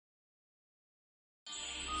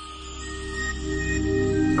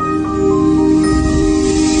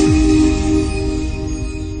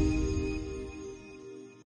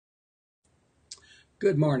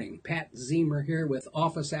Good morning. Pat Zemer here with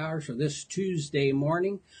office hours for this Tuesday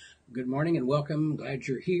morning. Good morning and welcome. Glad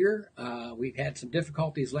you're here. We've had some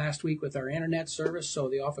difficulties last week with our internet service, so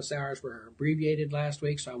the office hours were abbreviated last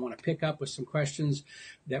week. So I want to pick up with some questions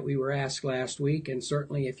that we were asked last week. And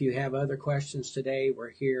certainly if you have other questions today, we're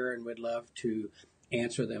here and would love to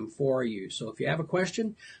answer them for you. So if you have a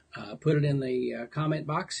question, put it in the comment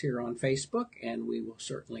box here on Facebook, and we will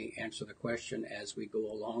certainly answer the question as we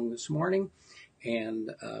go along this morning. And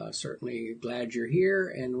certainly glad you're here,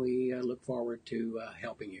 and we look forward to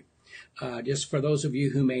helping you. Just for those of you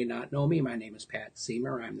who may not know me, my name is Pat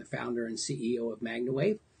Zemer. I'm the founder and CEO of Magna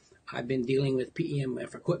Wave. I've been dealing with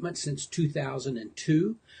PEMF equipment since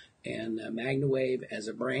 2002, and Magna Wave as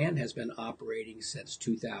a brand has been operating since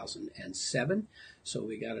 2007. So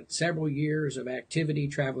we got several years of activity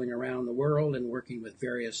traveling around the world and working with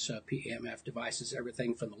various PEMF devices,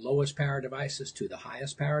 everything from the lowest power devices to the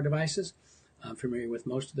highest power devices. I'm familiar with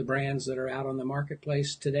most of the brands that are out on the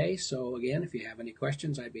marketplace today. So again, if you have any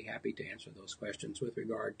questions, I'd be happy to answer those questions with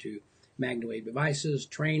regard to Magna Wave devices,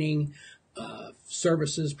 training,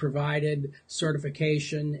 services provided,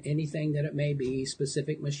 certification, anything that it may be,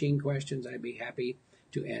 specific machine questions. I'd be happy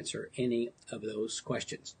to answer any of those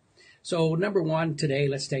questions. So number one today,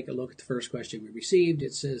 let's take a look at the first question we received.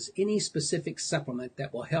 It says, any specific supplement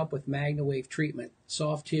that will help with Magna Wave treatment,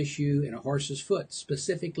 soft tissue in a horse's foot,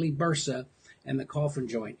 specifically Bursa and the coffin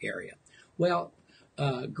joint area? Well,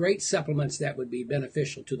 great supplements that would be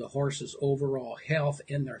beneficial to the horse's overall health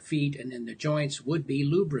in their feet and in the joints would be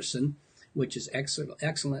lubricant, which is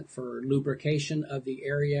excellent for lubrication of the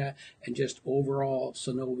area and just overall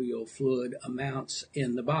synovial fluid amounts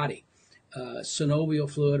in the body. Synovial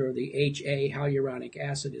fluid, or the HA, hyaluronic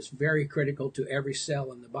acid, is very critical to every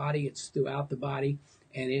cell in the body. It's throughout the body,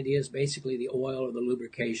 and it is basically the oil or the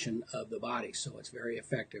lubrication of the body. So it's very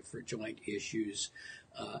effective for joint issues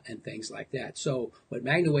and things like that. So what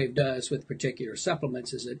Magna Wave does with particular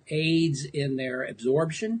supplements is it aids in their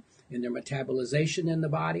absorption, in their metabolization in the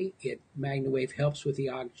body. Magna Wave helps with the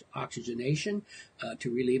oxygenation to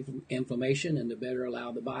relieve inflammation and to better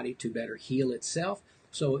allow the body to better heal itself.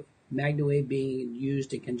 So Magna Wave being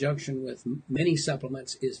used in conjunction with many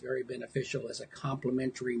supplements is very beneficial as a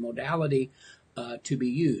complementary modality to be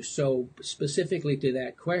used. So specifically to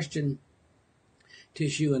that question,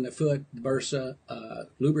 tissue in the foot, Bursa,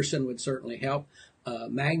 lubricant would certainly help.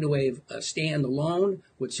 Magna Wave standalone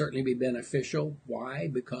would certainly be beneficial. Why?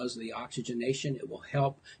 Because of the oxygenation. It will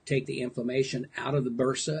help take the inflammation out of the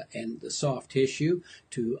Bursa and the soft tissue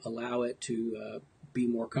to allow it to be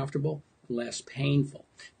more comfortable, less painful.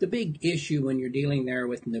 The big issue when you're dealing there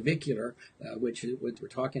with navicular, which is what we're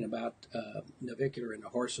talking about, navicular in the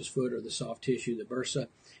horse's foot or the soft tissue, the bursa,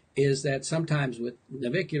 is that sometimes with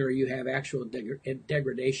navicular you have actual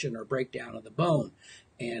degradation or breakdown of the bone,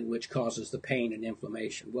 and which causes the pain and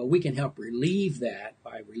inflammation. Well, we can help relieve that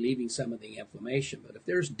by relieving some of the inflammation, but if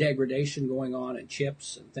there's degradation going on and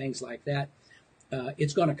chips and things like that,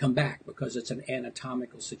 it's going to come back because it's an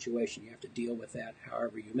anatomical situation. You have to deal with that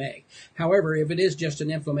however you may. However, if it is just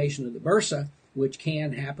an inflammation of the bursa, which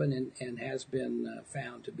can happen and has been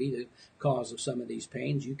found to be the cause of some of these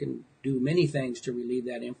pains, you can do many things to relieve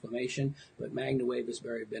that inflammation, but Magna Wave is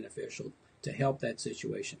very beneficial to help that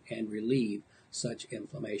situation and relieve such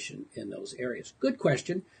inflammation in those areas. Good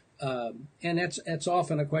question. And that's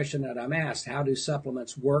often a question that I'm asked. How do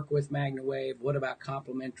supplements work with Magna Wave? What about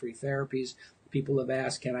complementary therapies? People have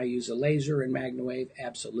asked, can I use a laser in Magna Wave?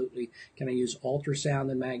 Absolutely. Can I use ultrasound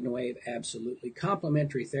in Magna Wave? Absolutely.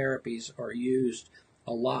 Complementary therapies are used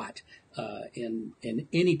a lot in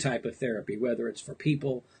any type of therapy, whether it's for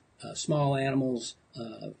people, small animals,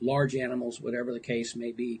 large animals, whatever the case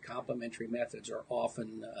may be. Complementary methods are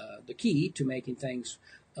often the key to making things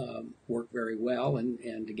work very well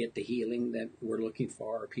and to get the healing that we're looking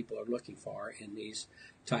for, or people are looking for in these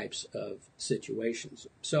types of situations.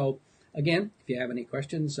 So again, if you have any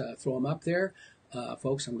questions, throw them up there.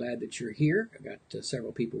 Folks, I'm glad that you're here. I've got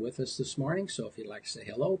several people with us this morning, so if you'd like to say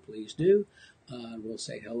hello, please do. We'll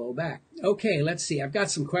say hello back. Okay, let's see. I've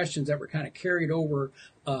got some questions that were kind of carried over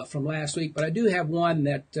from last week, but I do have one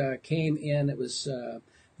that came in. It was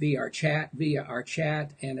via our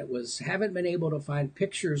chat, and it was, haven't been able to find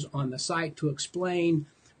pictures on the site to explain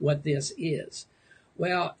what this is.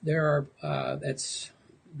 Well, that's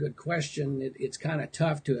a good question. It's kind of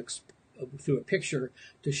tough to through a picture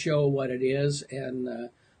to show what it is, and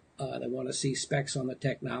they want to see specs on the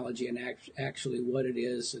technology and actually what it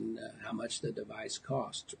is and how much the device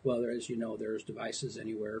costs. Well, as you know, there's devices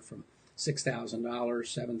anywhere from $6,000,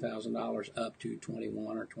 $7,000 up to $21,000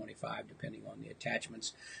 or $25,000, depending on the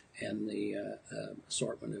attachments and the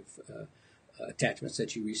assortment attachments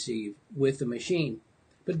that you receive with the machine.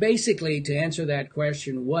 But basically, to answer that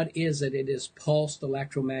question, what is it? It is pulsed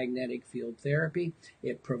electromagnetic field therapy.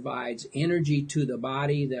 It provides energy to the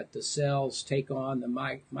body that the cells take on.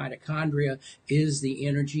 The mitochondria is the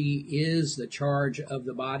energy, is the charge of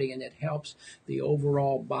the body, and it helps the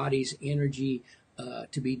overall body's energy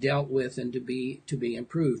to be dealt with and to be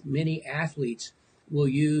improved. Many athletes will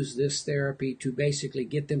use this therapy to basically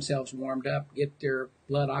get themselves warmed up, get their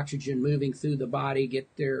blood oxygen moving through the body, get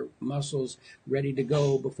their muscles ready to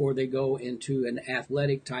go before they go into an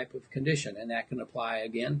athletic type of condition. And that can apply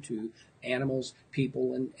again to animals,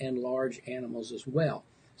 people, and large animals as well.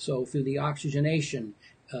 So through the oxygenation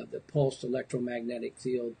of the pulsed electromagnetic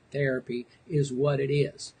field therapy is what it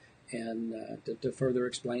is. And to further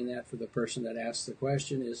explain that for the person that asked the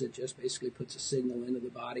question is it just basically puts a signal into the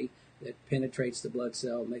body that penetrates the blood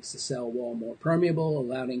cell, makes the cell wall more permeable,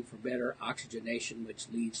 allowing for better oxygenation, which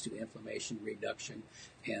leads to inflammation reduction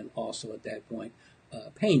and also at that point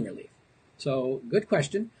pain relief. So good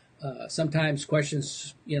question. Sometimes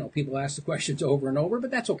questions, people ask the questions over and over, but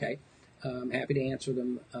that's okay. I'm happy to answer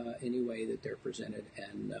them any way that they're presented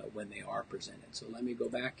and when they are presented. So let me go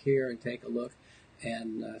back here and take a look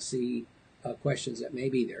and see questions that may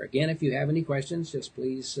be there. Again, if you have any questions, just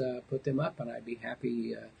please put them up and I'd be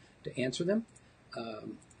happy to answer them. Let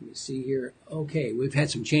me see here. Okay, we've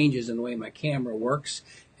had some changes in the way my camera works,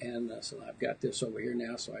 and so I've got this over here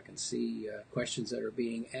now so I can see questions that are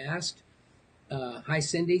being asked. Hi,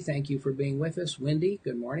 Cindy. Thank you for being with us. Wendy,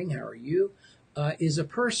 good morning. How are you? If a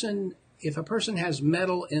person has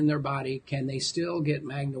metal in their body, can they still get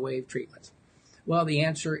Magna Wave treatments? Well, the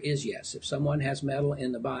answer is yes. If someone has metal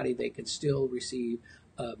in the body, they can still receive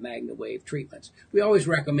Magna Wave treatments. We always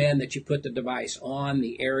recommend that you put the device on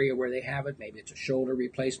the area where they have it. Maybe it's a shoulder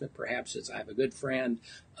replacement. Perhaps I have a good friend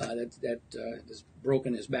that has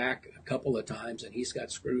broken his back a couple of times, and he's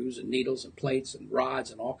got screws and needles and plates and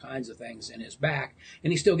rods and all kinds of things in his back,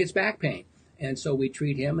 and he still gets back pain. And so we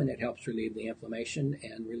treat him, and it helps relieve the inflammation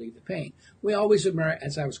and relieve the pain. We always,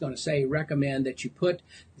 as I was going to say, recommend that you put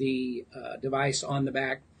the device on the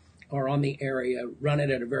back or on the area, run it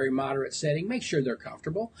at a very moderate setting, make sure they're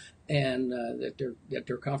comfortable and that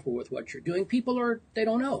they're comfortable with what you're doing. People they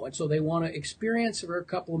don't know, and so they want to experience for a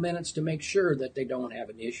couple of minutes to make sure that they don't have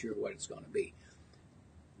an issue or what it's going to be.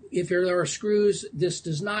 If there are screws, this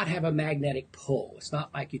does not have a magnetic pull. It's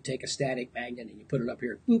not like you take a static magnet and you put it up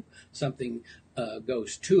here, boop, something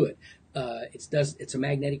goes to it. It's a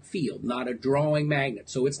magnetic field, not a drawing magnet.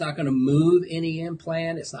 So it's not going to move any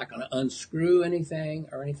implant. It's not going to unscrew anything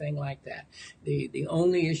or anything like that. The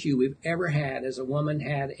only issue we've ever had is a woman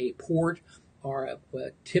had a port or a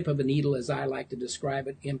tip of a needle, as I like to describe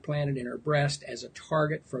it, implanted in her breast as a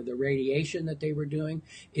target for the radiation that they were doing.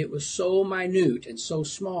 It was so minute and so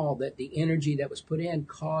small that the energy that was put in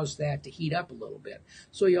caused that to heat up a little bit.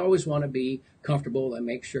 So you always want to be comfortable and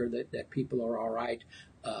make sure that people are all right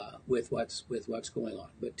with what's going on.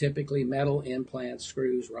 But typically metal implants,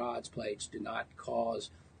 screws, rods, plates do not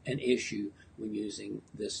cause an issue when using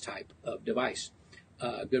this type of device.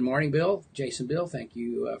 Good morning, Bill. Jason Bill, thank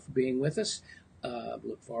you for being with us.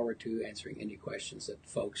 Look forward to answering any questions that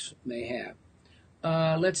folks may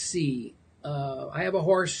have. Let's see. I have a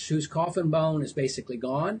horse whose coffin bone is basically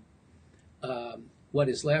gone. What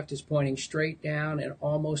is left is pointing straight down and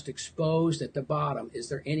almost exposed at the bottom. Is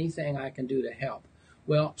there anything I can do to help?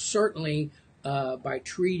 Well, certainly by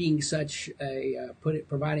treating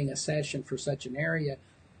providing a session for such an area.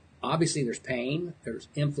 Obviously, there's pain, there's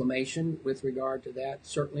inflammation with regard to that.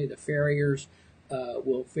 Certainly, the farriers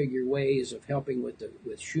will figure ways of helping with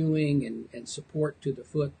shoeing and support to the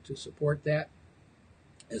foot to support that,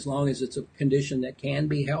 as long as it's a condition that can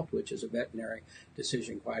be helped, which is a veterinary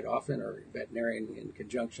decision quite often, or veterinarian in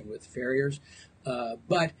conjunction with farriers.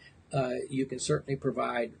 But you can certainly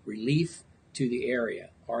provide relief to the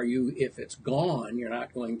area. If it's gone, you're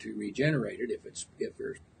not going to regenerate it. If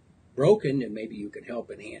there's broken, and maybe you could help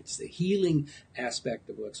enhance the healing aspect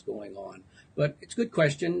of what's going on. But it's a good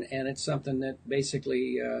question, and it's something that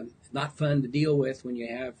basically not fun to deal with when you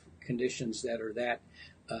have conditions that are that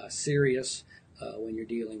serious when you're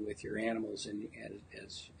dealing with your animals, and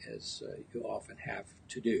as you often have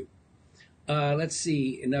to do. Let's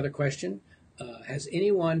see, another question. Has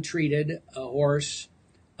anyone treated a horse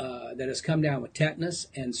that has come down with tetanus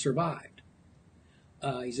and survived?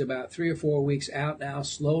 He's about 3 or 4 weeks out now,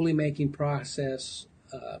 slowly making progress.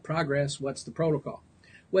 What's the protocol?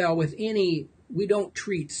 Well, we don't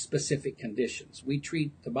treat specific conditions. We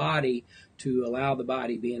treat the body to allow the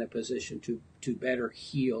body to be in a position to better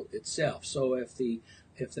heal itself. So if the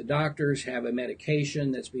if the doctors have a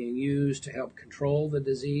medication that's being used to help control the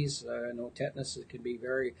disease, I know tetanus can be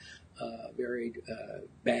very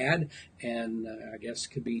bad, and I guess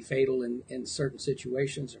could be fatal in certain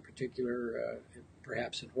situations, in particular,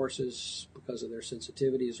 perhaps in horses because of their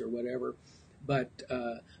sensitivities or whatever. But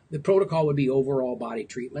the protocol would be overall body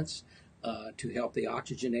treatments to help the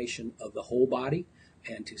oxygenation of the whole body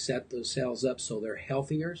and to set those cells up so they're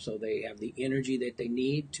healthier, so they have the energy that they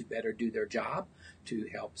need to better do their job to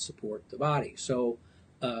help support the body. So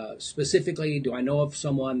specifically, do I know of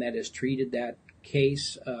someone that has treated that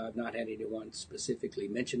case? I've not had anyone specifically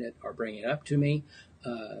mention it or bring it up to me.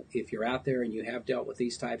 If you're out there and you have dealt with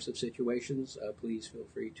these types of situations, please feel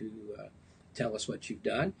free to tell us what you've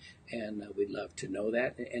done, and we'd love to know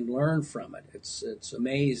that and learn from it. It's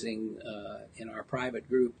amazing in our private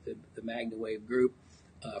group, the Magna Wave group,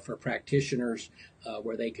 for practitioners,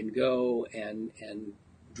 where they can go and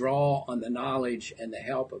draw on the knowledge and the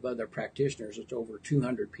help of other practitioners. It's over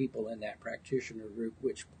 200 people in that practitioner group,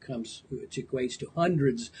 which equates to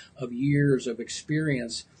hundreds of years of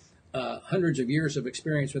experience.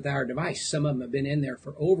 With our device. Some of them have been in there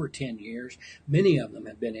for over 10 years. Many of them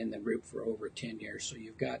have been in the group for over 10 years. So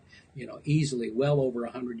you've got, easily well over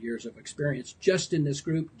 100 years of experience just in this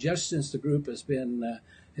group, just since the group has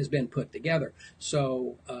been put together.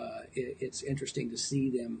 So it's interesting to see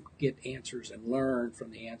them get answers and learn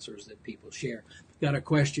from the answers that people share. Got a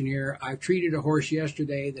question here. I treated a horse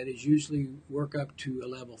yesterday that is usually work up to a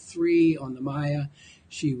level 3 on the Maya.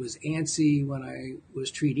 She was antsy when I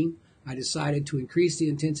was treating. I decided to increase the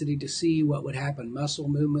intensity to see what would happen. Muscle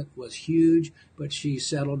movement was huge, but she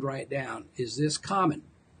settled right down. Is this common?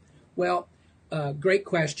 Well, great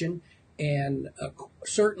question. And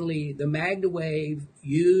certainly the Magna Wave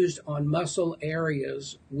used on muscle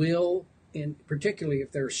areas will, particularly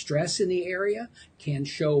if there's stress in the area, can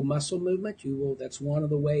show muscle movement. That's one of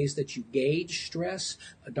the ways that you gauge stress.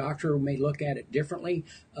 A doctor may look at it differently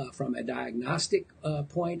from a diagnostic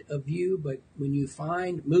point of view, but when you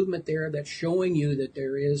find movement there that's showing you that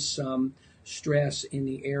there is some stress in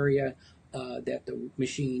the area, that the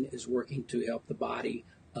machine is working to help the body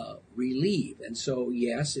relieve. And so,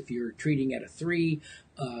 yes, if you're treating at a 3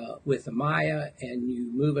 with the Maya and you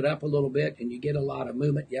move it up a little bit and you get a lot of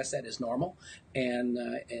movement, yes, that is normal. And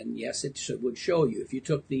yes, it would show you. If you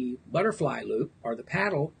took the butterfly loop or the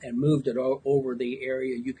paddle and moved it over the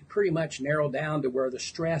area, you could pretty much narrow down to where the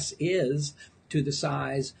stress is to the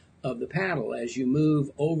size of the paddle. As you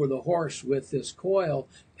move over the horse with this coil,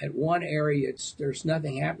 at one area there's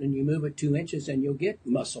nothing happening. You move it 2 inches and you'll get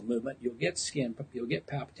muscle movement, you'll get skin, you'll get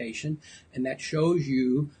palpitation, and that shows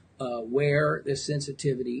you where the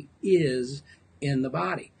sensitivity is in the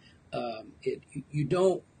body. You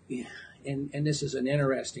don't, and this is an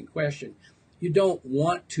interesting question, you don't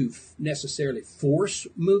want to necessarily force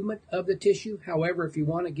movement of the tissue. However, if you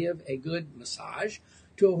want to give a good massage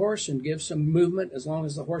to a horse and give some movement, as long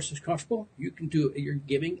as the horse is comfortable, you can do it. You're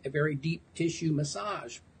giving a very deep tissue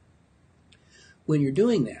massage when you're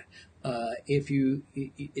doing that.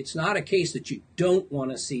 It's not a case that you don't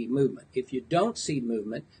want to see movement. If you don't see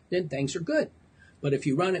movement, then things are good. But if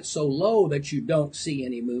you run it so low that you don't see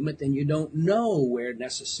any movement, then you don't know where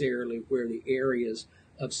the areas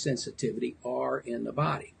of sensitivity are in the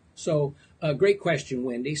body. So great question,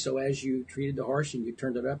 Wendy. So as you treated the horse and you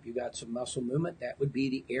turned it up, you got some muscle movement. That would be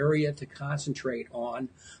the area to concentrate on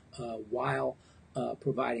while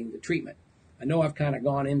providing the treatment. I know I've kind of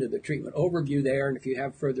gone into the treatment overview there, and if you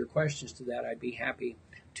have further questions to that, I'd be happy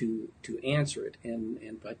to answer it.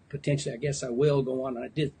 But potentially, I guess I will go on. I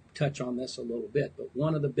did touch on this a little bit, but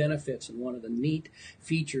one of the benefits and one of the neat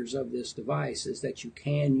features of this device is that you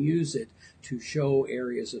can use it to show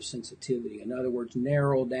areas of sensitivity. In other words,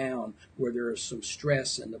 narrow down where there is some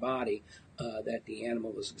stress in the body that the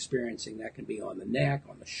animal is experiencing. That can be on the neck,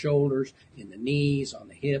 on the shoulders, in the knees, on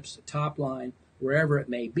the hips, the top line. Wherever it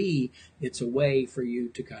may be, it's a way for you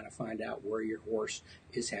to kind of find out where your horse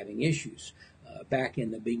is having issues. Back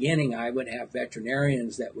in the beginning, I would have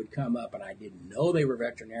veterinarians that would come up, and I didn't know they were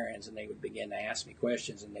veterinarians, and they would begin to ask me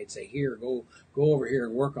questions, and they'd say, here, go over here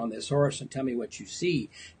and work on this horse and tell me what you see.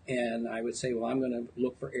 And I would say, well, I'm going to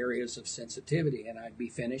look for areas of sensitivity, and I'd be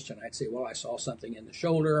finished, and I'd say, well, I saw something in the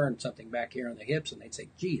shoulder and something back here in the hips, and they'd say,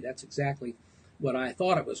 gee, that's exactly what I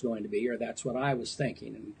thought it was going to be, or that's what I was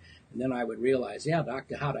thinking. And then I would realize, yeah,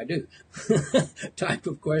 doctor, how'd I do? Type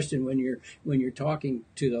of question when you're talking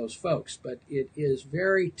to those folks. But it is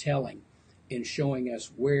very telling in showing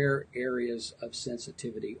us where areas of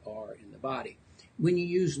sensitivity are in the body. When you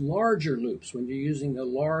use larger loops, when you're using the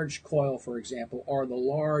large coil, for example, or the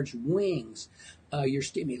large wings, you're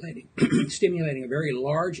stimulating a very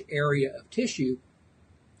large area of tissue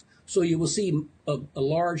So you will see a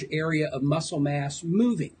large area of muscle mass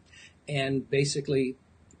moving and basically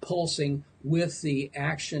pulsing with the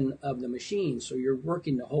action of the machine. So you're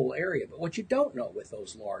working the whole area. But what you don't know with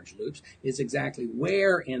those large loops is exactly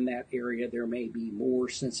where in that area there may be more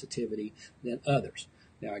sensitivity than others.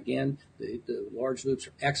 Now, again, the large loops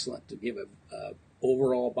are excellent to give a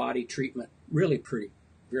overall body treatment really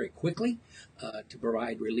very quickly to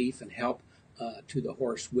provide relief and help to the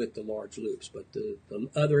horse with the large loops. But the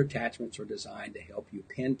other attachments are designed to help you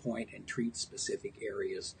pinpoint and treat specific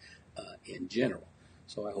areas in general.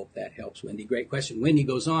 So I hope that helps, Wendy. Great question. Wendy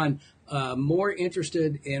goes on, more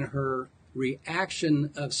interested in her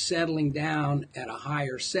reaction of settling down at a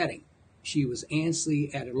higher setting. She was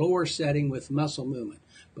antsy at a lower setting with muscle movement,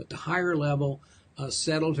 but the higher level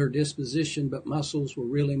settled her disposition, but muscles were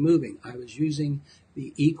really moving. I was using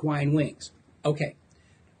the equine wings. Okay,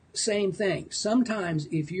 same thing. Sometimes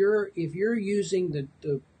if you're using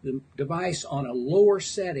the device on a lower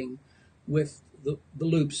setting with the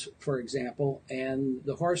loops, for example, and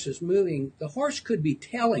the horse is moving, the horse could be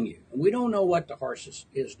telling you, and we don't know what the horse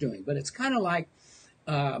is doing, but it's kind of like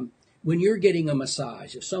when you're getting a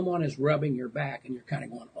massage. If someone is rubbing your back and you're kind of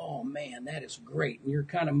going, oh man, that is great, and you're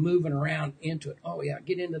kind of moving around into it, oh yeah,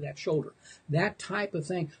 get into that shoulder, that type of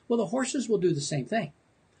thing. Well, the horses will do the same thing.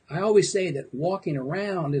 I always say that walking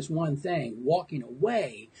around is one thing, walking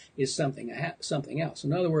away is something else.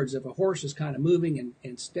 In other words, if a horse is kind of moving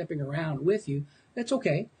and stepping around with you, that's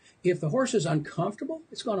okay. If the horse is uncomfortable,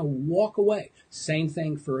 it's going to walk away. Same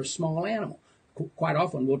thing for a small animal. Quite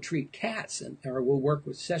often we'll treat cats, or we'll work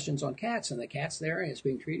with sessions on cats, and the cat's there and it's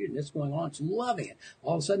being treated and it's going on, it's loving it.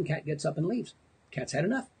 All of a sudden, cat gets up and leaves. Cat's had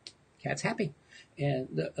enough. Cat's happy.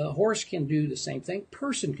 And a horse can do the same thing.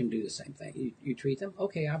 Person can do the same thing. You treat them,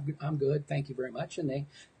 okay, I'm good, thank you very much, and they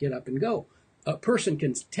get up and go. A person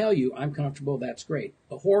can tell you, I'm comfortable, that's great.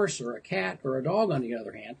 A horse or a cat or a dog, on the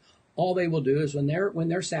other hand, all they will do is when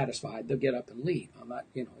they're satisfied, they'll get up and leave. I'm not,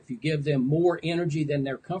 if you give them more energy than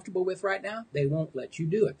they're comfortable with right now, they won't let you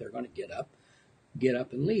do it. They're going to get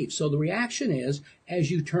up and leave. So the reaction is,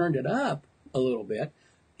 as you turned it up a little bit,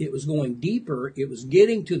 it was going deeper. It was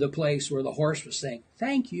getting to the place where the horse was saying,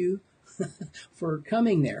 thank you for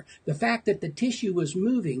coming there. The fact that the tissue was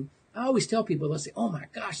moving, I always tell people, they'll say, oh my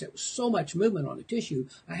gosh, that was so much movement on the tissue,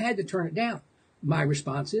 I had to turn it down. My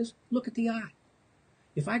response is, look at the eye.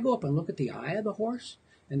 If I go up and look at the eye of the horse,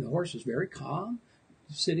 and the horse is very calm,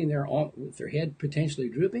 sitting there with their head potentially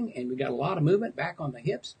drooping, and we got a lot of movement back on the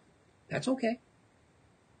hips, that's okay.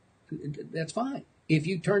 That's fine. If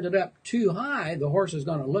you turned it up too high, the horse is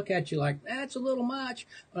going to look at you like, that's a little much,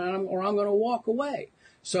 or I'm going to walk away.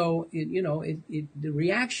 So, the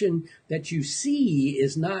reaction that you see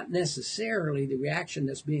is not necessarily the reaction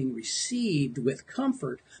that's being received with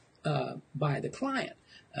comfort by the client.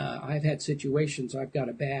 I've had situations, I've got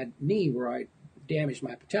a bad knee where I damaged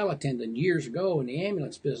my patella tendon years ago in the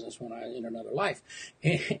ambulance business when I was in another life.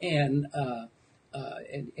 And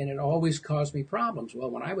it always caused me problems.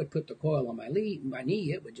 Well, when I would put the coil on my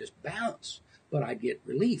knee, it would just bounce, but I'd get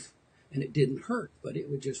relief, and it didn't hurt, but it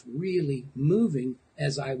was just really moving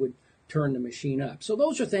as I would turn the machine up. So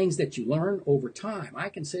those are things that you learn over time. I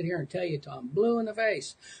can sit here and tell you till I'm blue in the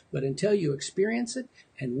face, but until you experience it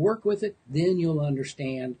and work with it, then you'll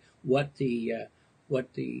understand what the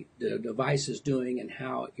device is doing and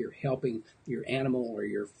how you're helping your animal or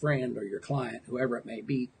your friend or your client, whoever it may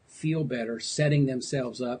be, feel better, setting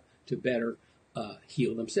themselves up to better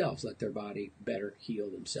heal themselves, let their body better heal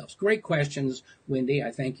themselves. Great questions, Wendy.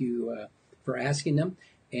 I thank you for asking them,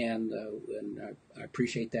 and I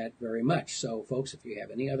appreciate that very much. So, folks, if you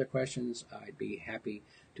have any other questions, I'd be happy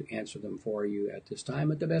to answer them for you at this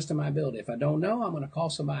time at the best of my ability. If I don't know, I'm going to call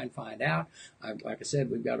somebody and find out. Like I said,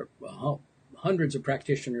 we've got hundreds of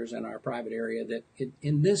practitioners in our private area that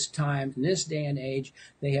in this time, in this day and age,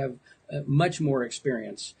 they have much more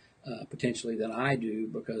experience potentially than I do,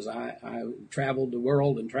 because I traveled the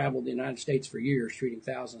world and traveled the United States for years, treating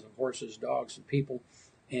thousands of horses, dogs, and people.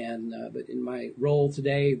 And but in my role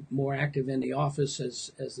today, more active in the office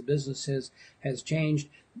as the business has changed,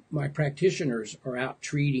 my practitioners are out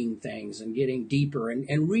treating things and getting deeper.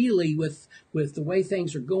 And really, with the way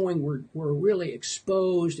things are going, we're really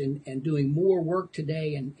exposed and doing more work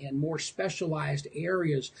today in more specialized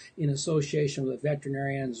areas in association with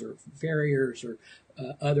veterinarians or farriers or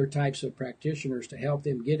other types of practitioners to help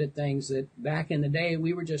them get at things that back in the day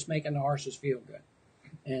we were just making the horses feel good.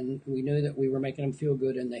 and we knew that we were making them feel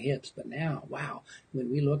good in the hips. But now, wow,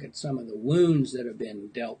 when we look at some of the wounds that have been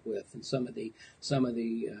dealt with, and some of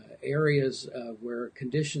the areas where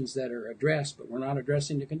conditions that are addressed, but we're not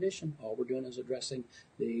addressing the condition. All we're doing is addressing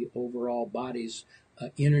the overall body's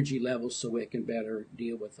energy levels so it can better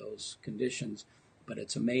deal with those conditions. But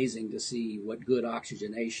it's amazing to see what good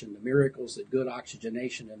oxygenation, the miracles that good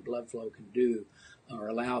oxygenation and blood flow can do, or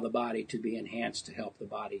allow the body to be enhanced to help the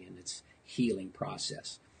body in its healing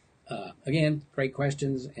process. Again, great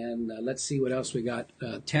questions, and let's see what else we got.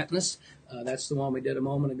 Tetanus, that's the one we did a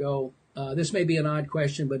moment ago. This may be an odd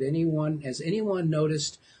question, but has anyone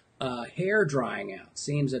noticed hair drying out?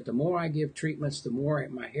 Seems that the more I give treatments, the more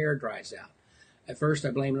my hair dries out. At first,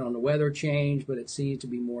 I blamed it on the weather change, but it seems to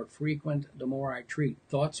be more frequent the more I treat.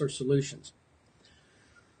 Thoughts or solutions?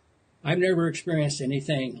 I've never experienced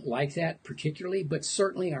anything like that particularly, but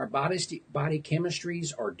certainly our body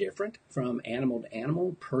chemistries are different from animal to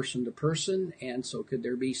animal, person to person, and so could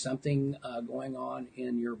there be something going on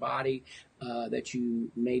in your body that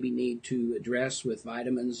you maybe need to address with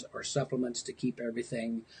vitamins or supplements to keep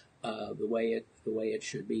everything the way it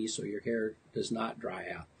should be, so your hair does not dry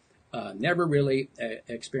out. Never really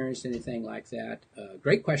experienced anything like that.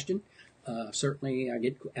 Great question. Certainly, I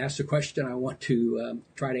get asked a question, I want to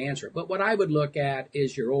try to answer it. But what I would look at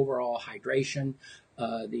is your overall hydration,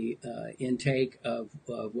 the intake of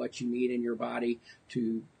what you need in your body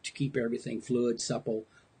to keep everything fluid, supple.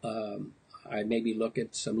 I maybe look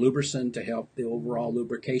at some lubricant to help the overall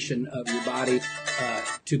lubrication of your body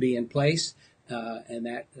to be in place. And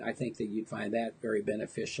that, I think that you'd find that very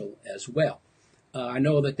beneficial as well. I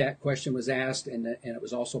know that question was asked, and it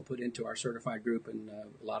was also put into our certified group, and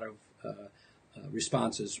a lot of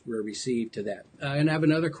responses were received to that. And I have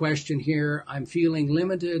another question here. I'm feeling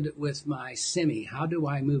limited with my semi. How do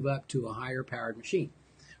I move up to a higher powered machine?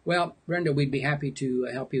 Well, Brenda, we'd be happy to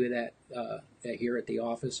help you with that here at the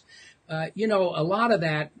office. A lot of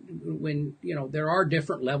that, when, there are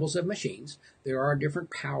different levels of machines, there are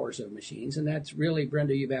different powers of machines, and that's really,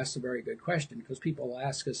 Brenda, you've asked a very good question, because people will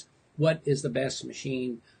ask us, what is the best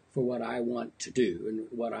machine for what I want to do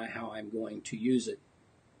and how I'm going to use it?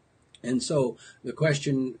 And so the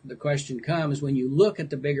question comes when you look at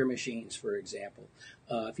the bigger machines, for example.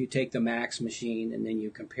 If you take the Max machine and then you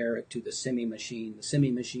compare it to the Semi machine, the Semi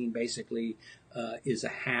machine basically is a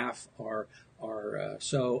half or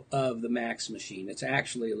so of the Max machine. It's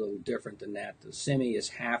actually a little different than that. The Semi is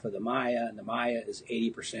half of the Maya, and the Maya is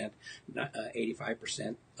 80%,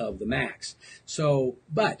 85% of the Max. So,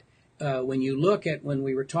 but when you look at, when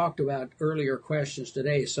we were talked about earlier questions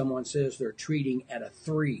today, someone says they're treating at a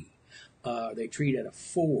 3. They treat at a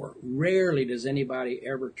 4. Rarely does anybody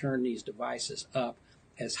ever turn these devices up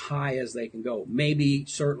as high as they can go. Maybe,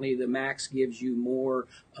 certainly, the Max gives you more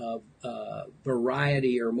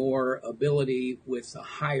variety or more ability with the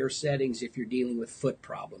higher settings if you're dealing with foot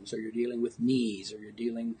problems, or you're dealing with knees, or you're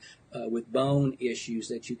dealing with bone issues,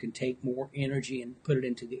 that you can take more energy and put it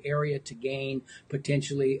into the area to gain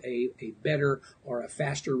potentially a better or a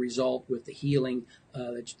faster result with the healing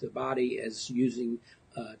that the body is using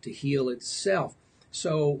to heal itself.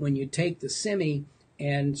 So when you take the Semi,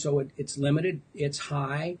 and so it's limited, it's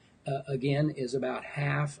high, again, is about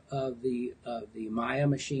half of the Maya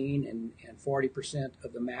machine and 40%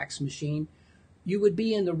 of the Max machine, you would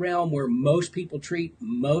be in the realm where most people treat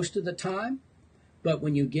most of the time. But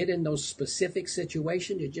when you get in those specific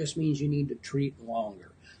situations, it just means you need to treat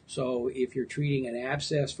longer. So if you're treating an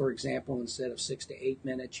abscess, for example, instead of 6 to 8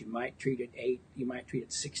 minutes, you might treat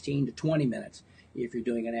it 16 to 20 minutes. If you're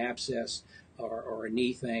doing an abscess or a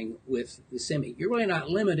knee thing with the Semi, you're really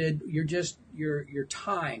not limited. You're just, your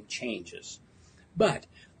time changes. But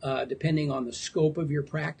depending on the scope of your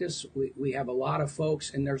practice, we have a lot of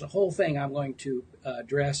folks, and there's a whole thing I'm going to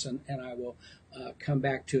address, and I will come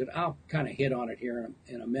back to it. I'll kind of hit on it here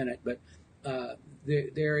in a minute, but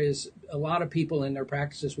there is a lot of people in their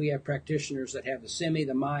practices. We have practitioners that have the Semi,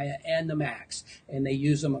 the Maya, and the Max, and they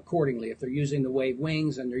use them accordingly. If they're using the Wave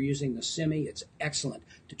Wings and they're using the Semi, it's excellent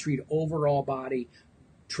to treat overall body.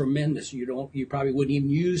 Tremendous. You probably wouldn't even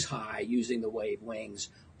use high using the Wave Wings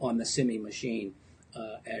on the Semi machine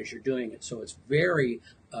as you're doing it. So it's very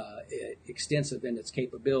extensive in its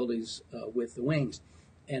capabilities with the wings.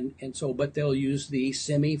 And so, but they'll use the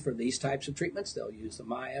Semi for these types of treatments. They'll use the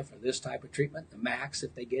Maya for this type of treatment, the Max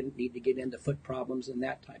if they need to get into foot problems and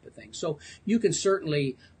that type of thing. So you can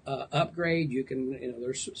certainly upgrade. You can,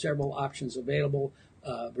 there's several options available.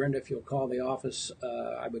 Brenda, if you'll call the office,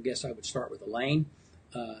 I would guess I would start with Elaine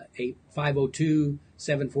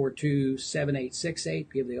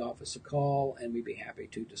 502-742-7868. Give the office a call, and we'd be happy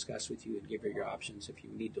to discuss with you and give you your options if you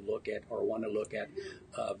need to look at or want to look at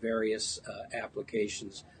various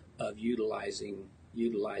applications of utilizing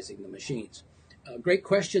the machines. Great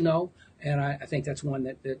question, though, and I think that's one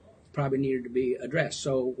that probably needed to be addressed.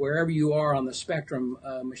 So wherever you are on the spectrum,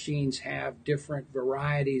 machines have different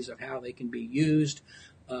varieties of how they can be used.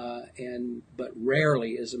 But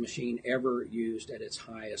rarely is a machine ever used at its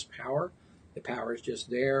highest power. The power is just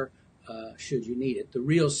there should you need it. The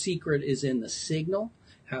real secret is in the signal,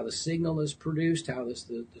 how the signal is produced, how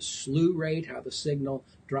the slew rate, how the signal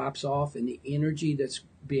drops off, and the energy that's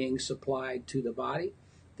being supplied to the body.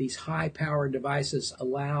 These high-power devices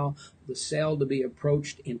allow the cell to be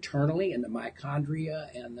approached internally in the mitochondria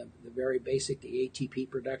and the very basic, the ATP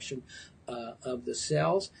production of the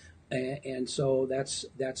cells. And so that's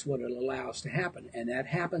what it allows to happen. And that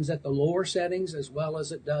happens at the lower settings as well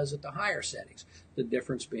as it does at the higher settings. The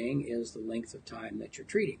difference being is the length of time that you're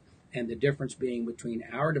treating. And the difference being between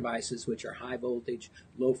our devices, which are high voltage,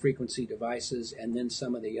 low frequency devices, and then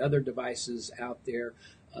some of the other devices out there,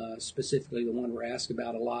 specifically the one we're asked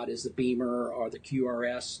about a lot is the Beamer or the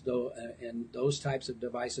QRS, and those types of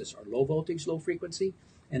devices are low voltage, low frequency.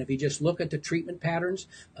 And if you just look at the treatment patterns,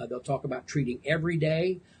 they'll talk about treating every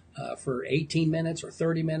day, for 18 minutes or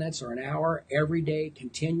 30 minutes or an hour every day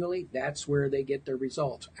continually. That's where they get their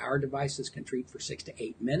results. Our devices can treat for 6 to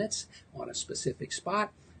 8 minutes on a specific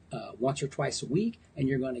spot, once or twice a week, and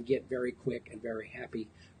you're going to get very quick and very happy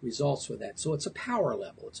results with that. So it's a power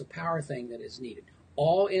level. It's a power thing that is needed.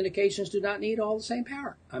 All indications do not need all the same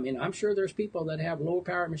power. I mean, I'm sure there's people that have low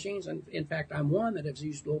power machines, and in fact, I'm one that has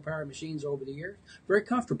used low power machines over the years very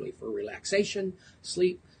comfortably for relaxation,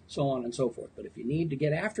 sleep, so on and so forth. But if you need to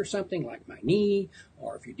get after something like my knee,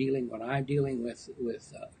 or if you're when I'm dealing with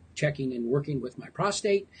checking and working with my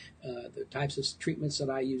prostate, the types of treatments that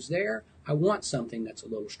I use there, I want something that's a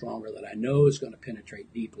little stronger that I know is going to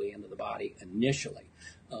penetrate deeply into the body initially.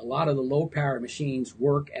 A lot of the low-power machines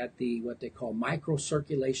work at what they call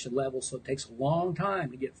microcirculation level, so it takes a long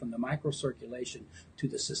time to get from the microcirculation to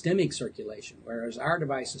the systemic circulation, whereas our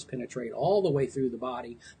devices penetrate all the way through the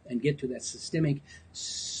body and get to that systemic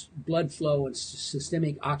blood flow and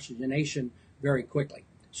systemic oxygenation very quickly.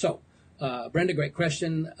 So, Brenda, great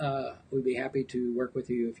question. We'd be happy to work with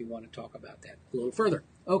you if you want to talk about that a little further.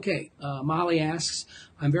 Okay, Molly asks,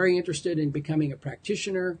 I'm very interested in becoming a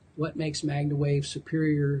practitioner. What makes Magna Wave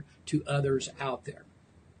superior to others out there?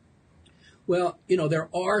 Well, there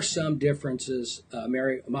are some differences.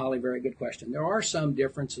 Molly, very good question. There are some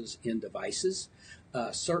differences in devices.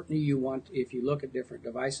 Certainly if you look at different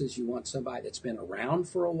devices, you want somebody that's been around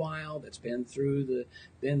for a while, that's been through the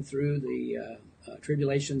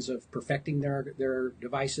tribulations of perfecting their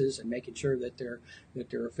devices and making sure that they're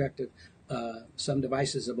effective. Some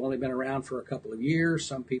devices have only been around for a couple of years.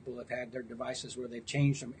 Some people have had their devices where they've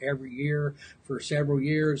changed them every year for several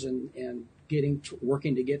years and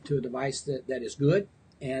working to get to a device that is good.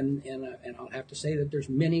 And I'll have to say that there's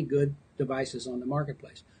many good devices on the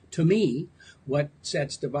marketplace. To me, what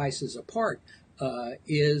sets devices apart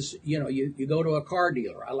is, you go to a car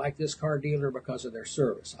dealer. I like this car dealer because of their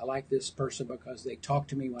service. I like this person because they talk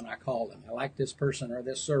to me when I call them. I like this person or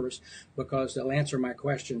this service because they'll answer my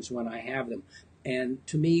questions when I have them. And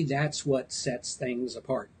to me, that's what sets things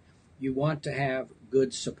apart. You want to have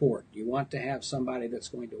good support. You want to have somebody that's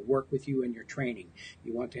going to work with you in your training.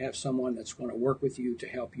 You want to have someone that's going to work with you to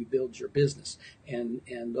help you build your business. And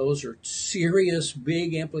those are serious,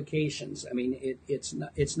 big implications. I mean,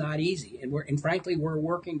 it's not easy. And frankly, we're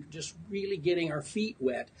working just really getting our feet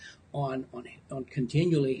wet on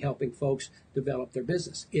continually helping folks develop their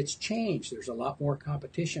business. It's changed. There's a lot more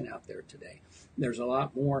competition out there today. There's a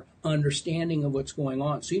lot more understanding of what's going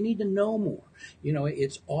on. So you need to know more.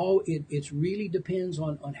 It really depends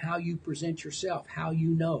on how you present yourself, how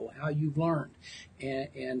you know, how you've learned,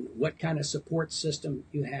 and what kind of support system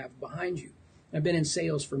you have behind you. I've been in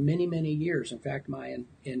sales for many, many years. In fact, my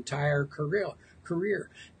entire career.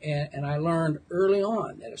 And I learned early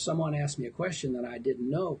on that if someone asked me a question that I didn't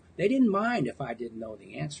know, they didn't mind if I didn't know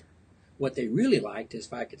the answer. What they really liked is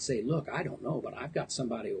if I could say, look, I don't know, but I've got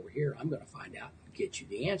somebody over here. I'm going to find out and get you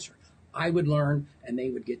the answer. I would learn, and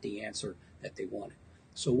they would get the answer that they wanted.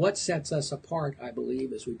 So what sets us apart, I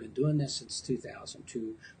believe, is we've been doing this since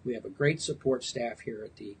 2002. We have a great support staff here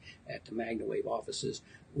at the Magna Wave offices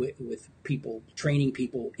with people, training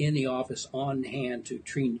people in the office on hand to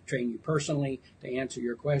train you personally, to answer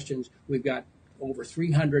your questions. We've got over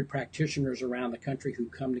 300 practitioners around the country who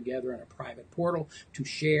come together in a private portal to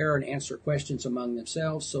share and answer questions among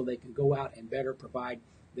themselves so they can go out and better provide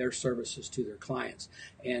their services to their clients.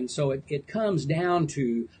 And so it comes down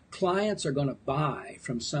to clients are going to buy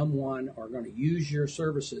from someone or going to use your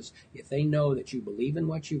services if they know that you believe in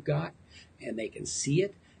what you've got and they can see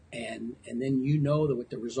it. And then you know what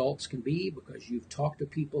the results can be because you've talked to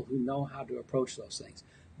people who know how to approach those things.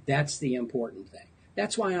 That's the important thing.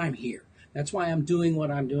 That's why I'm here. That's why I'm doing what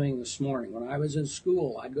I'm doing this morning. When I was in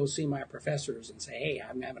school, I'd go see my professors and say, hey,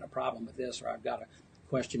 I'm having a problem with this, or I've got a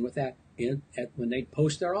question with that when they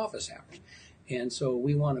post their office hours. And so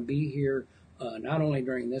we want to be here not only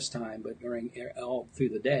during this time, but during all through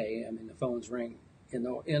the day. I mean, the phones ring. In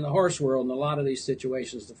the horse world, in a lot of these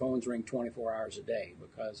situations, the phones ring 24 hours a day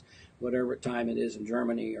because whatever time it is in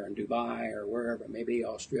Germany or in Dubai or wherever it may be,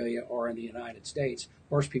 Australia or in the United States,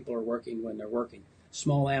 horse people are working when they're working.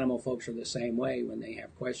 Small animal folks are the same way when they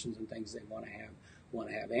have questions and things they want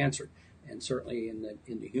to have answered. And certainly in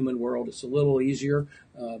the human world, it's a little easier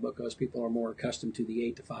because people are more accustomed to the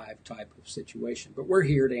 8 to 5 type of situation. But we're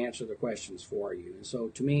here to answer the questions for you. And so,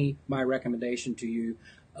 to me, my recommendation to you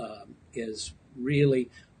is really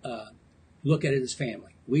look at it as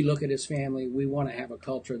family. We look at it as family. We want to have a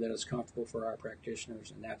culture that is comfortable for our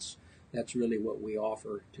practitioners, and that's really what we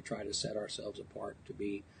offer to try to set ourselves apart to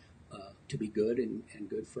be good and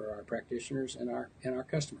good for our practitioners and our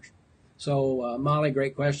customers. So, Molly,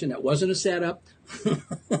 great question. That wasn't a setup.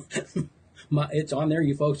 It's on there.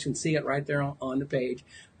 You folks can see it right there on the page.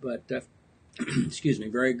 But excuse me,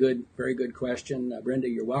 very good question. Brenda,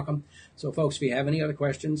 you're welcome. So, folks, if you have any other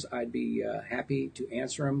questions, I'd be happy to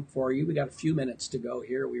answer them for you. We got a few minutes to go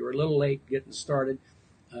here. We were a little late getting started.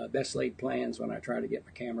 Best laid plans when I try to get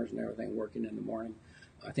my cameras and everything working in the morning.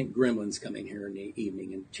 I think gremlins come in here in the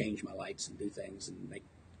evening and change my lights and do things and make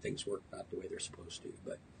things work not the way they're supposed to.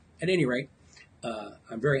 But at any rate,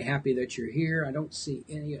 I'm very happy that you're here. I don't see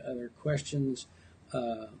any other questions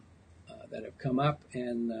that have come up,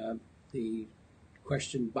 and the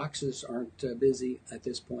question boxes aren't busy at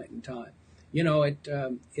this point in time. You know,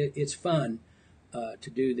 it's fun to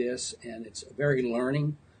do this, and it's very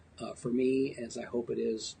learning for me, as I hope it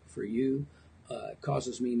is for you. It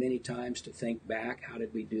causes me many times to think back, how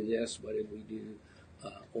did we do this? What did we do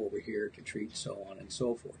over here to treat, so on and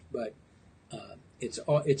so forth. But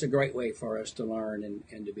it's a great way for us to learn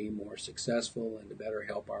and to be more successful and to better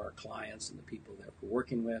help our clients and the people that we're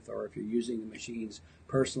working with. Or if you're using the machines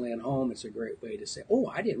personally at home, it's a great way to say, "Oh,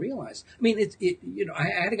 I didn't realize." I mean, I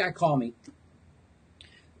had a guy call me,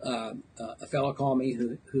 a fellow call me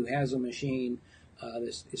who has a machine.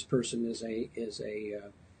 This person is a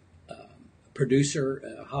producer,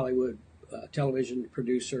 a Hollywood television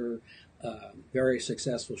producer. Very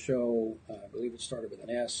successful show. I believe it started with an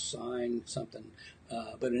S, sign, something.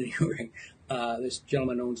 But anyway, this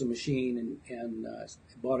gentleman owns a machine and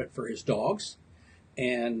bought it for his dogs.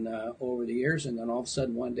 And over the years, and then all of a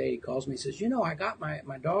sudden one day he calls me and says, I got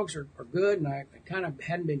my dogs are good, and I kind of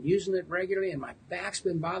hadn't been using it regularly, and my back's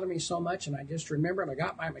been bothering me so much, and I just remembered I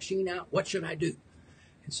got my machine out. What should I do?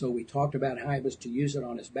 And so we talked about how he was to use it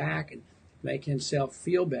on his back and make himself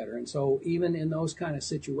feel better. And so even in those kind of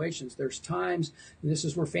situations, there's times, and this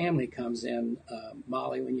is where family comes in,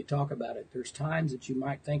 Molly, when you talk about it, there's times that you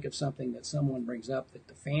might think of something that someone brings up that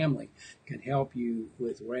the family can help you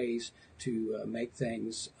with ways to make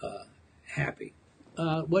things happy.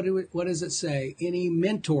 What does it say? Any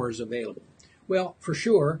mentors available? Well, for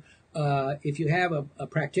sure. If you have a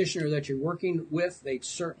practitioner that you're working with, they'd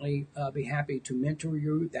certainly be happy to mentor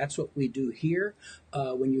you. That's what we do here.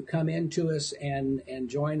 When you come into us and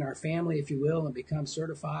join our family, if you will, and become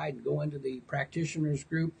certified and go into the practitioners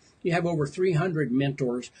group, you have over 300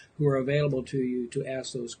 mentors who are available to you to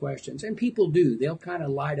ask those questions. And people do. They'll kind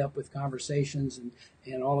of light up with conversations,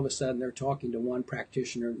 and all of a sudden they're talking to one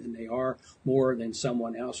practitioner and they are more than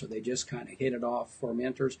someone else, or they just kind of hit it off for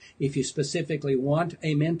mentors. If you specifically want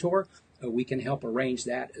a mentor, we can help arrange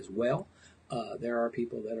that as well. There are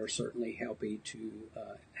people that are certainly happy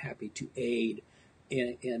to aid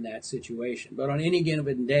in that situation. But on any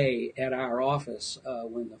given day at our office,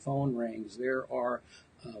 when the phone rings, there are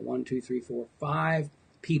 5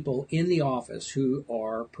 people in the office who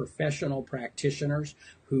are professional practitioners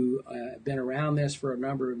who have been around this for a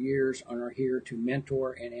number of years and are here to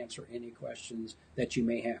mentor and answer any questions that you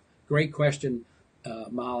may have. Great question,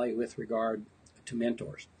 Molly, with regard to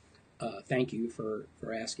mentors. Thank you for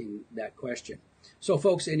asking that question. So,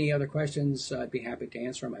 folks, any other questions, I'd be happy to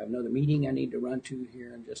answer them. I have another meeting I need to run to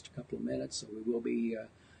here in just a couple of minutes, so we will be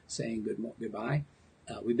saying goodbye.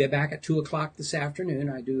 We'll be back at 2 o'clock this afternoon.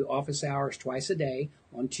 I do office hours twice a day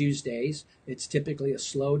on Tuesdays. It's typically a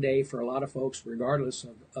slow day for a lot of folks, regardless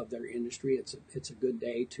of their industry. It's a good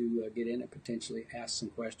day to get in and potentially ask some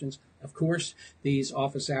questions. Of course, these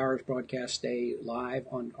office hours broadcasts stay live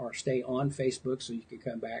or stay on Facebook, so you can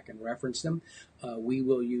come back and reference them. We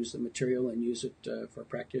will use the material and use it for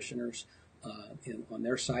practitioners on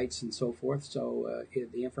their sites and so forth. So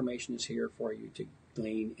the information is here for you to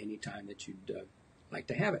glean anytime that you'd like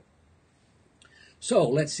to have it. So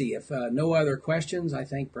let's see, if no other questions, I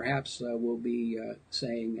think perhaps we'll be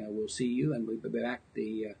saying we'll see you, and we'll be back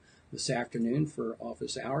this afternoon for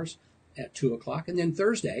office hours at 2 o'clock. And then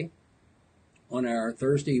Thursday, on our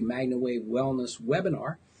Thursday Magna Wave Wellness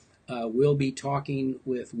webinar, we'll be talking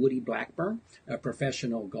with Woody Blackburn, a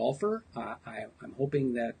professional golfer. I'm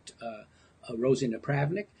hoping that Rosie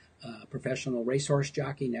Napravnik, professional racehorse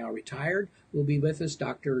jockey, now retired, will be with us.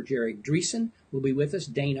 Dr. Jerry Dreesen will be with us.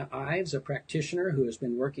 Dana Ives, a practitioner who has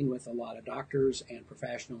been working with a lot of doctors and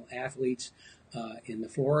professional athletes in the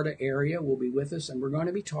Florida area, will be with us. And we're going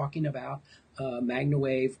to be talking about Magna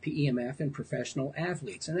Wave, PEMF, and professional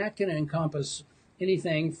athletes. And that can encompass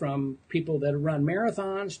anything from people that run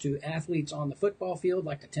marathons to athletes on the football field,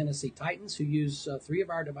 like the Tennessee Titans, who use 3 of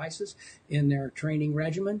our devices in their training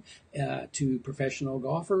regimen, to professional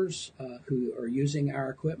golfers who are using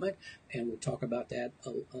our equipment. And we'll talk about that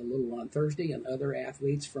a little on Thursday, and other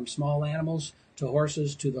athletes, from small animals to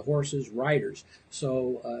horses to the horses' riders.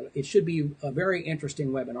 So it should be a very interesting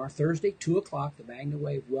webinar. Thursday, 2 o'clock, the Magna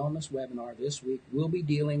Wave Wellness webinar this week will be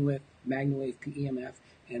dealing with Magna Wave PEMF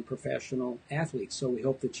and professional athletes. So we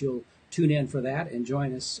hope that you'll tune in for that and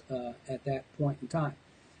join us at that point in time.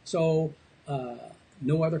 So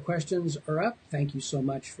no other questions are up. Thank you so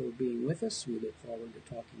much for being with us. We look forward to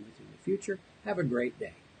talking with you in the future. Have a great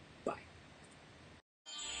day.